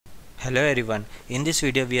Hello everyone, in this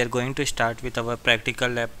video we are going to start with our practical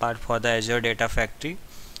lab part for the Azure Data Factory.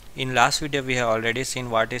 In last video we have already seen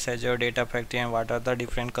what is Azure Data Factory and what are the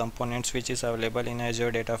different components which is available in Azure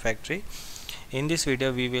Data Factory. In this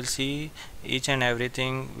video we will see each and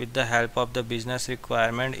everything with the help of the business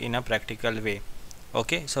requirement in a practical way.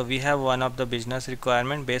 Okay, so we have one of the business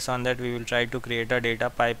requirement. Based on that we will try to create a data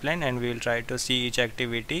pipeline and we will try to see each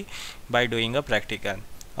activity by doing a practical.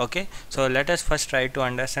 Okay, so let us first try to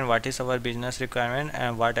understand what is our business requirement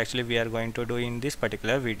and what actually we are going to do in this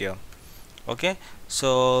particular video. Okay,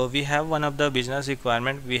 so we have one of the business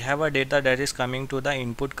requirement. We have a data that is coming to the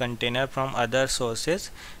input container from other sources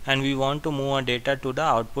and we want to move a data to the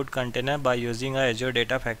output container by using a Azure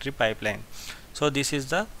Data Factory pipeline. So this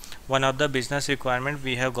is the one of the business requirement.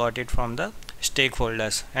 We have got it from the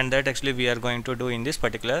stakeholders and that actually we are going to do in this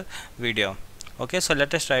particular video. Okay, so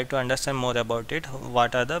let us try to understand more about it.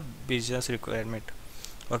 What are the business requirement?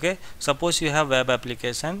 Okay, suppose you have web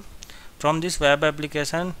application. From this web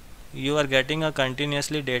application you are getting a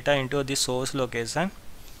continuously data into the source location.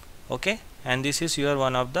 Okay, and this is your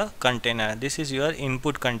one of the container. This is your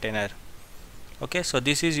input container. Okay, so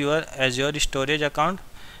this is your Azure storage account,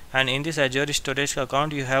 and in this Azure storage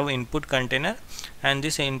account you have input container, and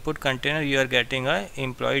this input container you are getting a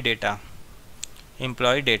employee data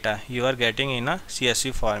you are getting in a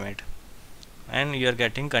CSV format and you are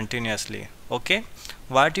getting continuously. Okay,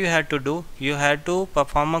 what you had to do, you had to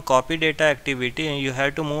perform a copy data activity and you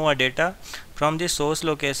had to move a data from the source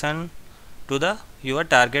location to the your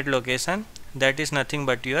target location, that is nothing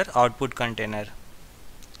but your output container.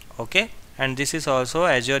 Okay, and this is also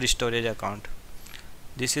Azure storage account.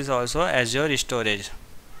 This is also Azure storage.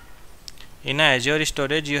 In a Azure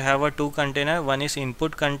storage you have a two container. One is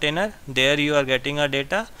input container, there you are getting a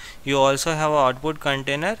data. You also have a output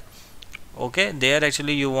container. Okay, there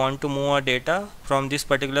actually you want to move a data from this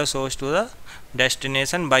particular source to the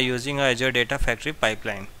destination by using a Azure Data Factory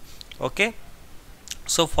pipeline. Okay,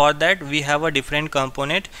 so for that we have a different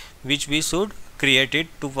component which we should create it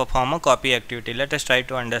to perform a copy activity. Let us try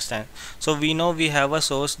to understand. So we know we have a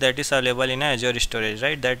source that is available in Azure storage,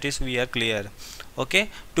 right? That is we are clear. Okay,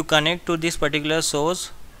 to connect to this particular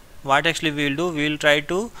source, what actually we will do, we will try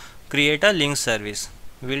to create a link service.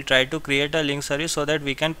 We will try to create a link service so that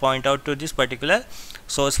we can point out to this particular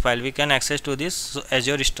source file, we can access to this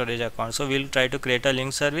Azure storage account. So we will try to create a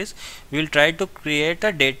link service. We will try to create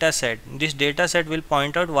a data set. This data set will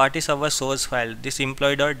point out what is our source file, this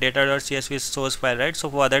employee.data.csv source file, right? So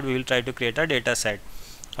for that we will try to create a data set.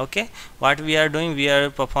 Okay, what we are doing, we are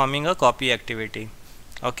performing a copy activity.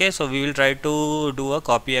 Okay, so we will try to do a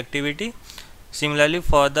copy activity. Similarly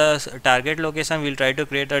for the target location we will try to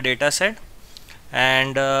create a data set,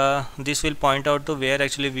 and this will point out to where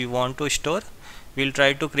actually we want to store. We will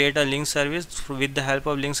try to create a link service. With the help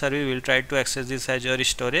of link service we will try to access this Azure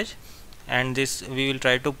storage, and this we will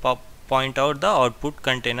try to point out the output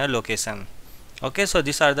container location. Okay, so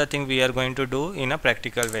these are the things we are going to do in a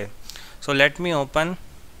practical way. So let me open,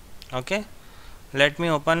 okay, let me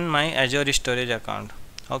open my Azure storage account.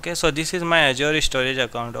 Okay, so this is my Azure storage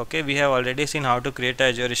account. Okay, we have already seen how to create a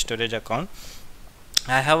Azure storage account.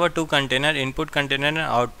 I have a two container, input container and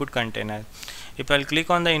output container. If I'll click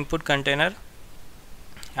on the input container,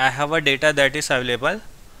 I have a data that is available.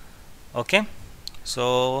 Okay,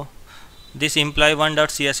 so this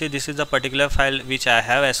employee1.csv, this is the particular file which I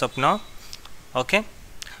have as of now. Okay,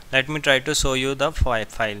 let me try to show you the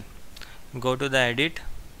file. Go to the edit,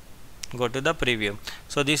 go to the preview.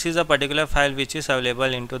 So this is a particular file which is available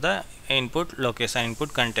into the input location,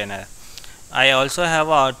 input container. I also have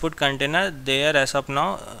a output container. There as of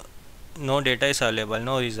now no data is available,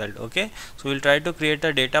 no result. Okay, so we'll try to create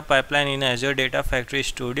a data pipeline in Azure Data Factory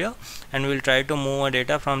Studio and we'll try to move a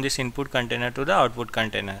data from this input container to the output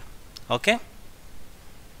container. Okay,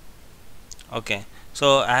 okay,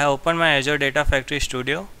 so I have opened my Azure Data Factory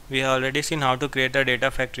Studio. We have already seen how to create a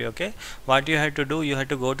data factory. Okay, what you have to do, you have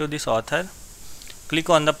to go to this author, click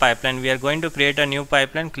on the pipeline. We are going to create a new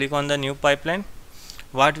pipeline. Click on the new pipeline.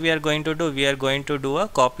 What we are going to do, we are going to do a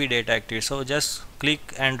copy data activity. So just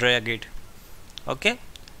click and drag it. Okay,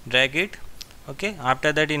 drag it. Okay,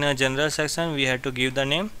 after that in a general section we have to give the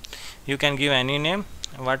name. You can give any name.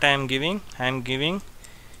 What I am giving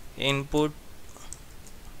input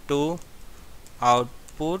to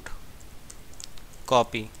output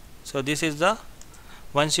copy. So this is the,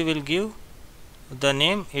 once you will give the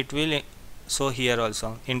name, it will show here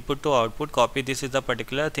also, input to output copy. This is the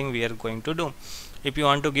particular thing we are going to do. If you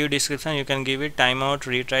want to give description, you can give it. Timeout,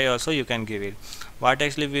 retry also you can give it. What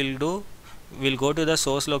actually we'll do, we'll go to the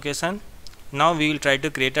source location. Now we will try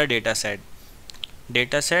to create a data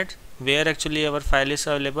set where actually our file is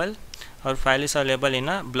available. our file is available in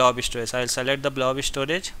a blob storage. I will select the blob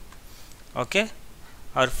storage. Okay,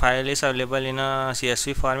 our file is available in a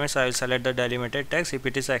CSV format, so I will select the delimited text. If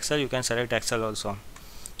it is Excel, you can select Excel also.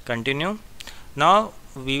 Continue. Now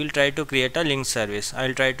we will try to create a link service. I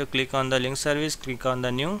will try to click on the link service, click on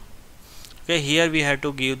the new. Okay, here we have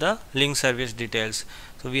to give the link service details.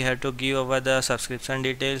 So we have to give over the subscription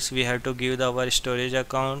details, we have to give our storage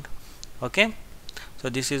account. Okay, so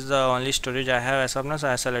this is the only storage I have as of now, so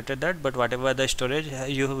I selected that, but whatever the storage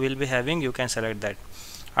you will be having, you can select that.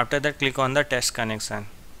 After that, click on the test connection.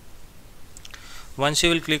 Once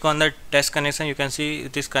you will click on the test connection, you can see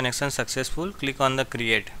it is connection successful. Click on the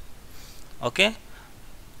create. Okay,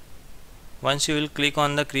 once you will click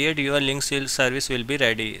on the create, your link service will be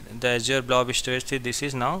ready. The Azure blob storage, this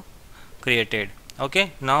is now created.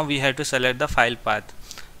 Okay, now we have to select the file path.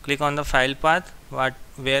 Click on the file path,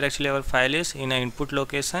 where actually our file is in an input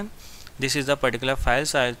location. This is the particular file,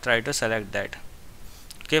 so I will try to select that.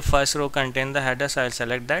 Okay, first row contain the header, so I will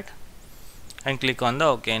select that and click on the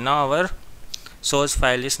OK. Now our source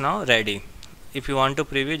file is now ready. If you want to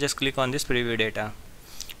preview, just click on this preview data.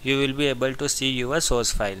 You will be able to see your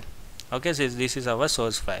source file. Okay, so this is our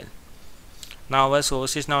source file. Now our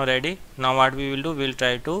source is now ready. Now what we will do, we will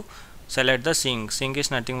try to select the sink. Sink is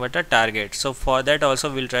nothing but a target. So for that also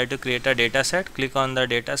we will try to create a data set. Click on the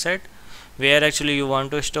data set. Where actually you want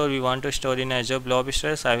to store, we want to store in Azure blob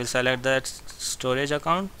storage. I will select that storage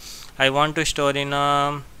account. I want to store in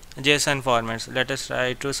a JSON format. Let us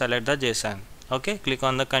try to select the JSON. Okay, click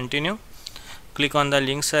on the continue. Click on the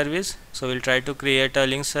link service. So we'll try to create a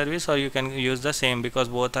link service, or you can use the same because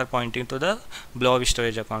both are pointing to the blob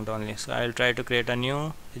storage account only. So I'll try to create a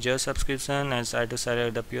new Azure subscription and try to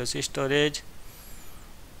select the POC storage.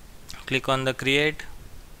 Click on the create.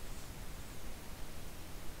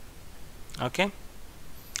 Okay,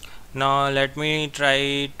 now let me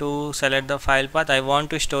try to select the file path. I want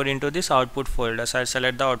to store into this output folder, so I'll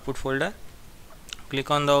select the output folder. Click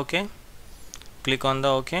on the OK. Click on the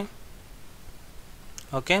OK.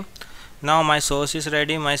 Okay, now my source is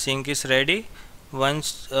ready, my sink is ready.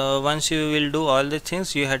 Once you will do all the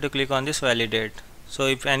things, you have to click on this validate. So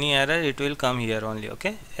if any error, it will come here only.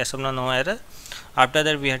 Okay, as of now, no error. After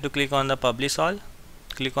that, we have to click on the publish all.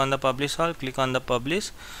 Click on the publish all. Click on the publish.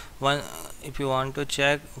 If you want to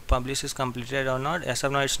check publish is completed or not, as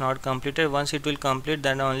of now it's not completed. Once it will complete,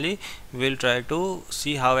 then only we will try to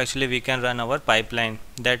see how actually we can run our pipeline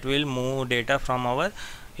that will move data from our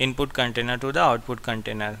input container to the output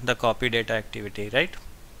container, the copy data activity, right?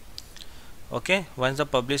 Okay, once the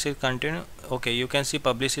publish is continue, okay, you can see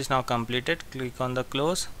publish is now completed. Click on the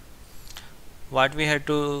close. What we have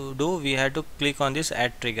to do, we have to click on this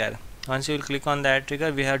add trigger. Once you will click on the add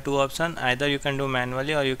trigger, we have two options. Either you can do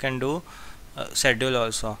manually or you can do schedule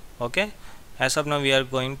also. Okay, as of now we are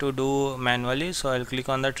going to do manually, so I will click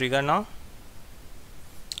on the trigger now.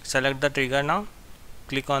 Select the trigger now.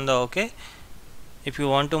 Click on the OK. If you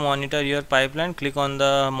want to monitor your pipeline, click on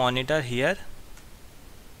the monitor here,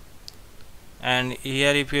 and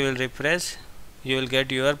here if you will refresh, you will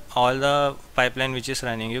get your all the pipeline which is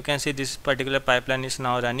running. You can see this particular pipeline is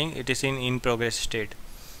now running. It is in progress state.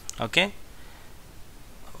 Okay,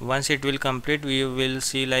 once it will complete, we will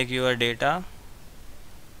see like your data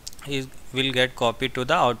will get copied to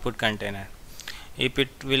the output container. If it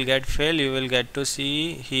will get fail, you will get to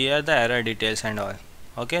see here the error details and all.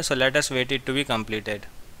 Okay, so let us wait it to be completed.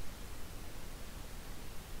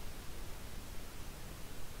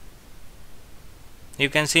 You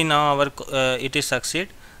can see now our it is succeed.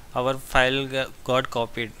 Our file got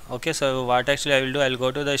copied. Okay, so what actually I will do, I will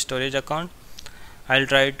go to the storage account. I will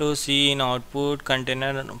try to see in output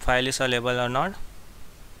container file is available or not.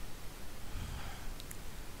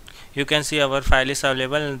 You can see our file is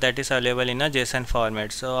available, that is available in a JSON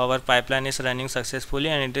format. So our pipeline is running successfully,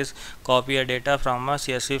 and it is copy a data from a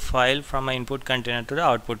CSV file from an input container to the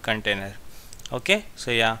output container. Okay,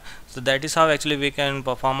 so yeah, so that is how actually we can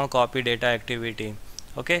perform a copy data activity.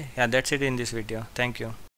 Okay, yeah, that's it in this video. Thank you.